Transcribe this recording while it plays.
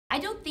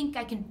don't think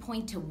I can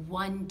point to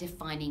one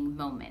defining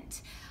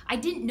moment. I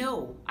didn't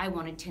know I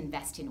wanted to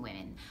invest in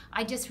women.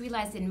 I just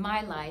realized in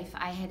my life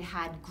I had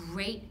had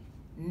great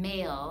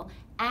male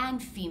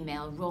and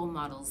female role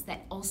models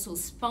that also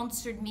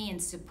sponsored me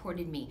and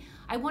supported me.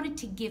 I wanted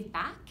to give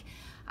back.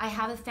 I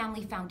have a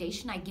family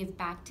foundation, I give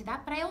back to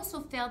that, but I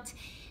also felt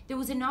there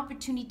was an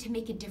opportunity to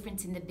make a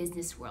difference in the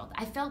business world.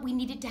 I felt we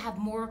needed to have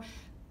more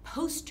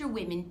poster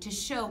women to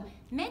show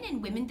men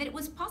and women that it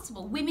was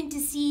possible. Women to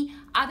see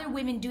other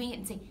women doing it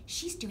and say,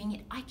 she's doing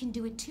it, I can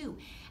do it too.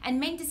 And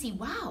men to see,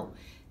 wow,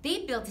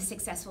 they built a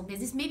successful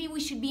business, maybe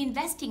we should be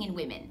investing in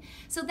women.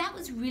 So that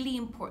was really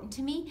important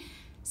to me.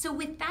 So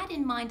with that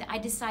in mind, I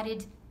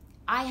decided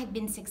I had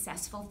been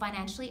successful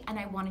financially and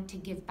I wanted to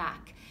give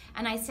back.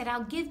 And I said,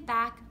 I'll give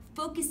back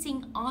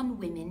focusing on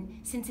women,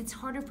 since it's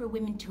harder for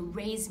women to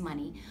raise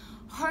money,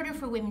 harder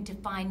for women to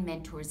find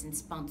mentors and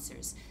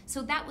sponsors.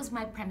 So that was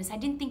my premise. I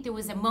didn't think there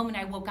was a moment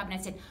I woke up and I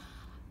said,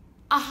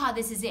 aha,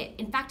 this is it.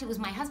 In fact, it was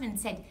my husband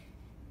said,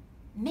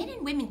 men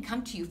and women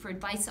come to you for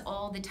advice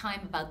all the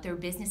time about their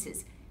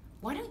businesses.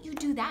 Why don't you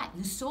do that?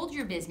 You sold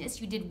your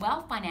business, you did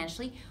well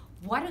financially,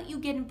 why don't you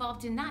get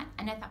involved in that?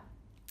 And I thought,